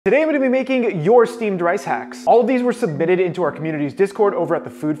Today I'm going to be making your steamed rice hacks. All of these were submitted into our community's Discord over at the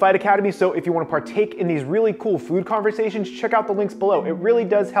Food Fight Academy, so if you want to partake in these really cool food conversations, check out the links below. It really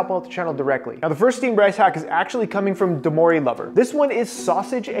does help out the channel directly. Now the first steamed rice hack is actually coming from Demori Lover. This one is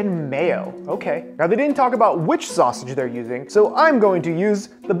sausage and mayo. Okay. Now they didn't talk about which sausage they're using, so I'm going to use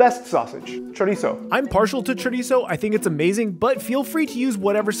the best sausage, chorizo. I'm partial to chorizo, I think it's amazing, but feel free to use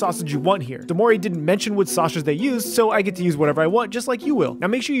whatever sausage you want here. Demori didn't mention which sausage they used, so I get to use whatever I want, just like you will. Now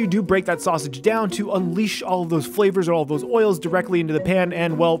make sure you do break that sausage down to unleash all of those flavors or all of those oils directly into the pan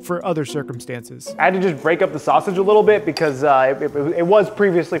and, well, for other circumstances. I had to just break up the sausage a little bit because it was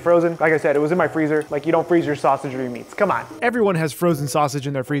previously frozen. Like I said, it was in my freezer. Like, you don't freeze your sausage or your meats. Come on. Everyone has frozen sausage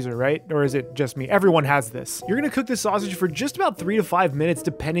in their freezer, right? Or is it just me? Everyone has this. You're gonna cook this sausage for just about 3 to 5 minutes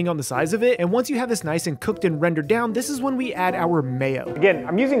depending on the size of it, and once you have this nice and cooked and rendered down, this is when we add our mayo. Again,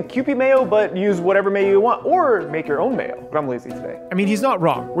 I'm using Kewpie mayo, but use whatever mayo you want, or make your own mayo, but I'm lazy today. I mean, he's not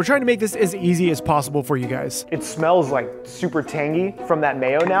wrong. We're trying to make this as easy as possible for you guys. It smells like super tangy from that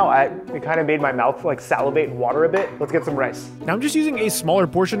mayo now. It kind of made my mouth like salivate and water a bit. Let's get some rice. Now I'm just using a smaller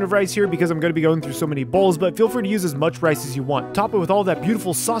portion of rice here because I'm going to be going through so many bowls, but feel free to use as much rice as you want. Top it with all that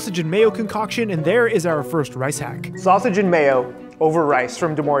beautiful sausage and mayo concoction, and there is our first rice hack. Sausage and mayo over rice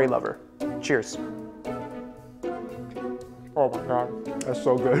from Demori Lover. Cheers. Oh my God, that's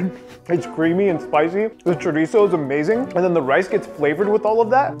so good. It's creamy and spicy. The chorizo is amazing. And then the rice gets flavored with all of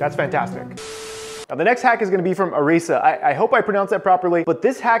that. That's fantastic. Now the next hack is gonna be from Arisa. I hope I pronounced that properly, but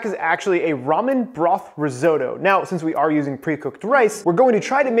this hack is actually a ramen broth risotto. Now, since we are using pre-cooked rice, we're going to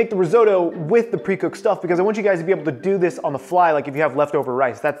try to make the risotto with the pre-cooked stuff because I want you guys to be able to do this on the fly, like if you have leftover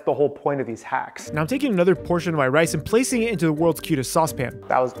rice. That's the whole point of these hacks. Now I'm taking another portion of my rice and placing it into the world's cutest saucepan.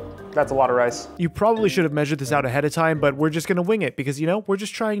 That's a lot of rice. You probably should have measured this out ahead of time, but we're just gonna wing it because, you know, we're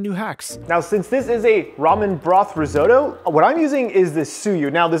just trying new hacks. Now, since this is a ramen broth risotto, what I'm using is this suyu.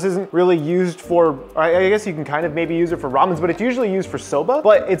 Now, this isn't really used for, I guess you can kind of maybe use it for ramens, but it's usually used for soba,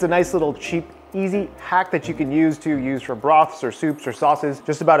 but it's a nice little cheap, easy hack that you can use for broths or soups or sauces.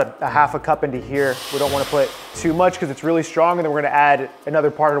 Just about a half a cup into here. We don't want to put too much because it's really strong, and then we're going to add another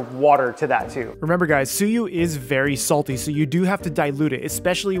part of water to that too. Remember guys, suyu is very salty, so you do have to dilute it,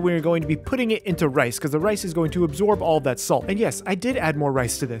 especially when you're going to be putting it into rice because the rice is going to absorb all of that salt. And yes, I did add more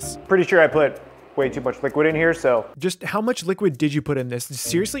rice to this. Pretty sure I put way too much liquid in here, so. Just how much liquid did you put in this?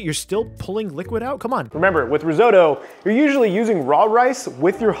 Seriously, you're still pulling liquid out? Come on. Remember, with risotto, you're usually using raw rice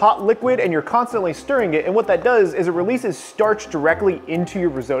with your hot liquid and you're constantly stirring it, and what that does is it releases starch directly into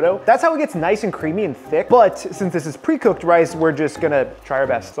your risotto. That's how it gets nice and creamy and thick, but since this is pre-cooked rice, we're just gonna try our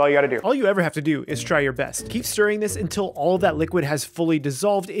best. That's all you gotta do. All you ever have to do is try your best. Keep stirring this until all of that liquid has fully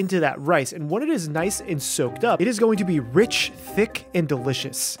dissolved into that rice, and when it is nice and soaked up, it is going to be rich, thick, and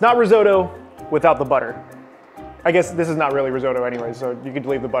delicious. Not risotto without the butter. I guess this is not really risotto anyway, so you could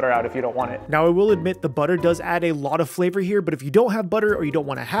leave the butter out if you don't want it. Now I will admit the butter does add a lot of flavor here, but if you don't have butter or you don't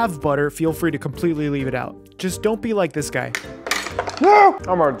want to have butter, feel free to completely leave it out. Just don't be like this guy. No!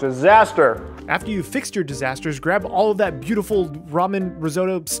 I'm a disaster. After you've fixed your disasters, grab all of that beautiful ramen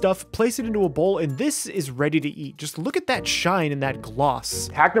risotto stuff, place it into a bowl, and this is ready to eat. Just look at that shine and that gloss.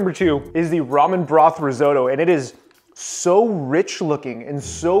 Hack number 2 is the ramen broth risotto, and it is so rich looking and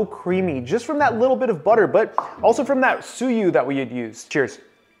so creamy just from that little bit of butter, but also from that suyu that we had used. Cheers.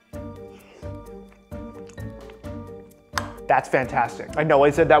 That's fantastic. I know I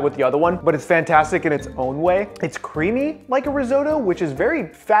said that with the other one, but it's fantastic in its own way. It's creamy like a risotto, which is very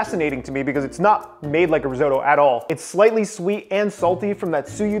fascinating to me because it's not made like a risotto at all. It's slightly sweet and salty from that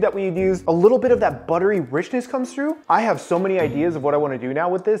suyu that we had used. A little bit of that buttery richness comes through. I have so many ideas of what I want to do now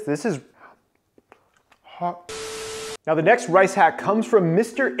with this. This is hot. Now the next rice hack comes from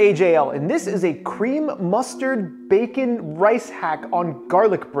Mr. AJL, and this is a cream mustard bacon rice hack on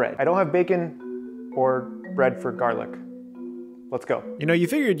garlic bread. I don't have bacon or bread for garlic. Let's go. You know, you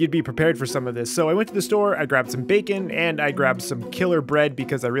figured you'd be prepared for some of this, so I went to the store, I grabbed some bacon, and I grabbed some killer bread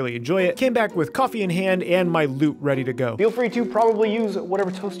because I really enjoy it. Came back with coffee in hand and my loot ready to go. Feel free to probably use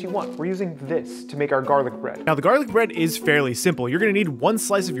whatever toast you want. We're using this to make our garlic bread. Now the garlic bread is fairly simple. You're gonna need 1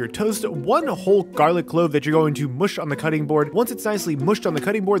 slice of your toast, 1 whole garlic clove that you're going to mush on the cutting board. Once it's nicely mushed on the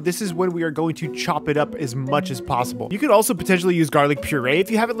cutting board, this is when we are going to chop it up as much as possible. You could also potentially use garlic puree if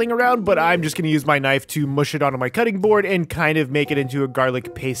you have it laying around, but I'm just gonna use my knife to mush it onto my cutting board and kind of make make it into a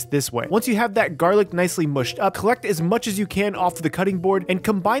garlic paste this way. Once you have that garlic nicely mushed up, collect as much as you can off the cutting board and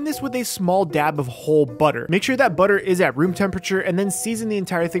combine this with a small dab of whole butter. Make sure that butter is at room temperature and then season the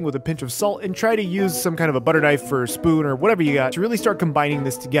entire thing with a pinch of salt and try to use some kind of a butter knife or spoon or whatever you got to really start combining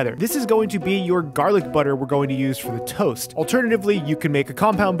this together. This is going to be your garlic butter we're going to use for the toast. Alternatively, you can make a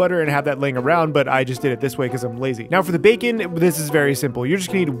compound butter and have that laying around, but I just did it this way because I'm lazy. Now for the bacon, this is very simple. You're just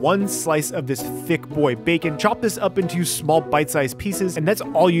gonna need one slice of this thick boy bacon. Chop this up into small bite-sized pieces, and that's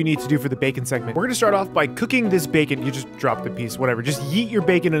all you need to do for the bacon segment. We're gonna start off by cooking this bacon. You just drop the piece, whatever. Just yeet your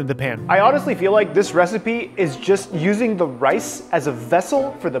bacon into the pan. I honestly feel like this recipe is just using the rice as a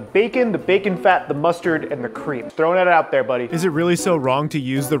vessel for the bacon fat, the mustard, and the cream. Throwing it out there, buddy. Is it really so wrong to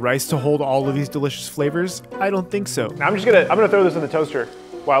use the rice to hold all of these delicious flavors? I don't think so. Now I'm gonna throw this in the toaster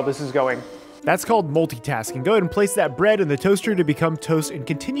while this is going. That's called multitasking. Go ahead and place that bread in the toaster to become toast and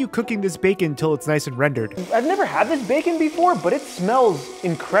continue cooking this bacon until it's nice and rendered. I've never had this bacon before, but it smells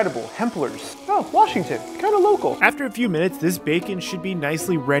incredible. Hempler's. Oh, Washington. Kind of local. After a few minutes, this bacon should be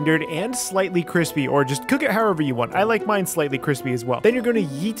nicely rendered and slightly crispy, or just cook it however you want. I like mine slightly crispy as well. Then you're going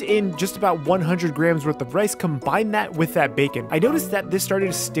to yeet in just about 100 grams worth of rice, combine that with that bacon. I noticed that this started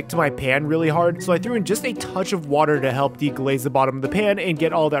to stick to my pan really hard, so I threw in just a touch of water to help deglaze the bottom of the pan and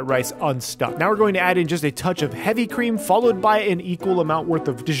get all that rice unstuck. Now we're going to add in just a touch of heavy cream, followed by an equal amount worth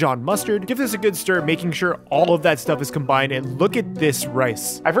of Dijon mustard. Give this a good stir, making sure all of that stuff is combined, and look at this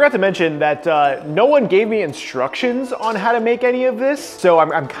rice. I forgot to mention that no one gave me instructions on how to make any of this, so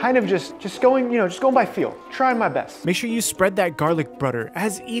I'm kind of just going, just going by feel, trying my best. Make sure you spread that garlic butter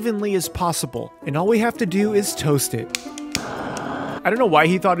as evenly as possible, and all we have to do is toast it. I don't know why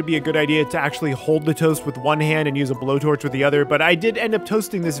he thought it'd be a good idea to actually hold the toast with one hand and use a blowtorch with the other, but I did end up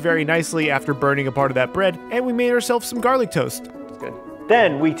toasting this very nicely after burning a part of that bread, and we made ourselves some garlic toast. That's good.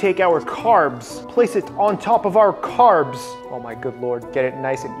 Then we take our carbs, place it on top of our carbs. Oh my good Lord, get it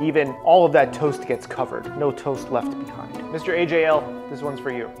nice and even. All of that toast gets covered. No toast left behind. Mr. AJL, this one's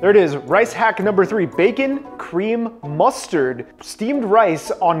for you. There it is, rice hack number 3, bacon, cream, mustard, steamed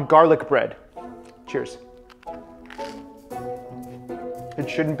rice on garlic bread. Cheers. It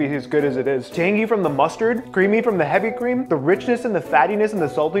shouldn't be as good as it is. Tangy from the mustard, creamy from the heavy cream, the richness and the fattiness and the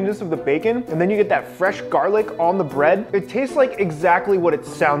saltiness of the bacon, and then you get that fresh garlic on the bread. It tastes like exactly what it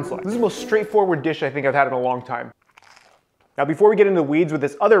sounds like. This is the most straightforward dish I think I've had in a long time. Now, before we get into the weeds with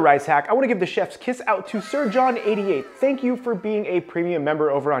this other rice hack, I want to give the chef's kiss out to Sir John88. Thank you for being a premium member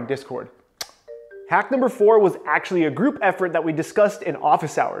over on Discord. Hack number 4 was actually a group effort that we discussed in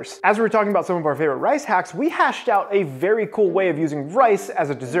office hours. As we were talking about some of our favorite rice hacks, we hashed out a very cool way of using rice as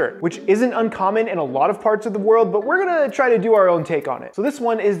a dessert, which isn't uncommon in a lot of parts of the world, but we're gonna try to do our own take on it. So this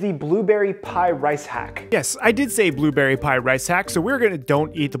one is the blueberry pie rice hack. Yes, I did say blueberry pie rice hack, so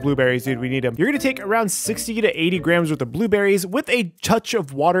don't eat the blueberries, dude, we need them. You're gonna take around 60 to 80 grams worth of blueberries with a touch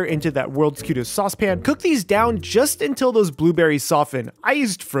of water into that world's cutest saucepan. Cook these down just until those blueberries soften. I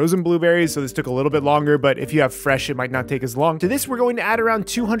used frozen blueberries, so this took a little bit longer, but if you have fresh, it might not take as long. To this, we're going to add around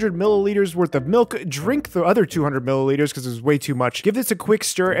 200 milliliters worth of milk. Drink the other 200 milliliters because it's way too much. Give this a quick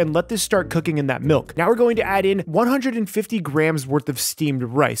stir and let this start cooking in that milk. Now we're going to add in 150 grams worth of steamed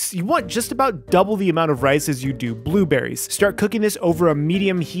rice. You want just about double the amount of rice as you do blueberries. Start cooking this over a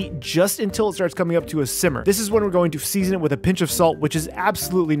medium heat just until it starts coming up to a simmer. This is when we're going to season it with a pinch of salt, which is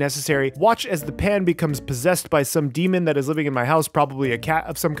absolutely necessary. Watch as the pan becomes possessed by some demon that is living in my house, probably a cat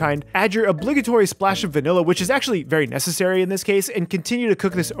of some kind. Add your obligatory splash of vanilla, which is actually very necessary in this case, and continue to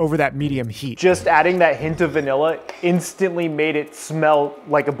cook this over that medium heat. Just adding that hint of vanilla instantly made it smell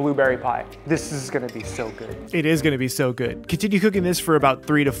like a blueberry pie. This is gonna be so good. It is gonna be so good. Continue cooking this for about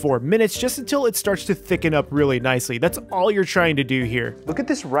 3 to 4 minutes, just until it starts to thicken up really nicely. That's all you're trying to do here. Look at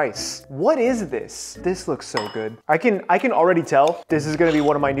this rice. What is this? This looks so good. I can already tell this is gonna be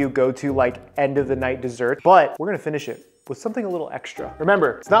one of my new go-to like end of the night dessert, but we're gonna finish it with something a little extra.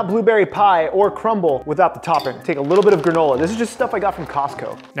 Remember, it's not blueberry pie or crumble without the topping. Take a little bit of granola. This is just stuff I got from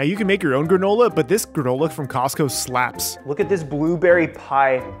Costco. Now you can make your own granola, but this granola from Costco slaps. Look at this blueberry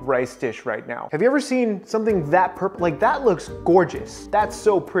pie rice dish right now. Have you ever seen something that purple? Like that looks gorgeous. That's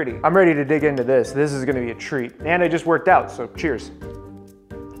so pretty. I'm ready to dig into this. This is gonna be a treat. And I just worked out, so cheers.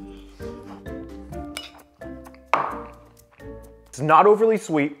 It's not overly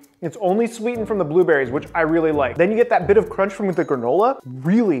sweet. It's only sweetened from the blueberries, which I really like. Then you get that bit of crunch from the granola.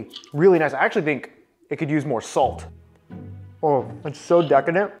 Really, really nice. I actually think it could use more salt. Oh, it's so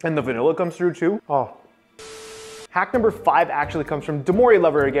decadent. And the vanilla comes through too. Oh. Hack number 5 actually comes from Demori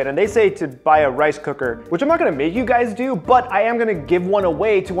Lover again, and they say to buy a rice cooker, which I'm not gonna make you guys do, but I am gonna give one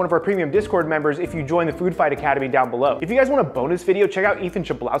away to one of our premium Discord members if you join the Food Fight Academy down below. If you guys want a bonus video, check out Ethan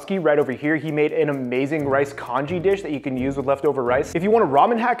Chablowski right over here. He made an amazing rice congee dish that you can use with leftover rice. If you want a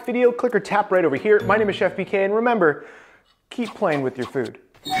ramen hack video, click or tap right over here. My name is CHEFPK, and remember, keep playing with your food.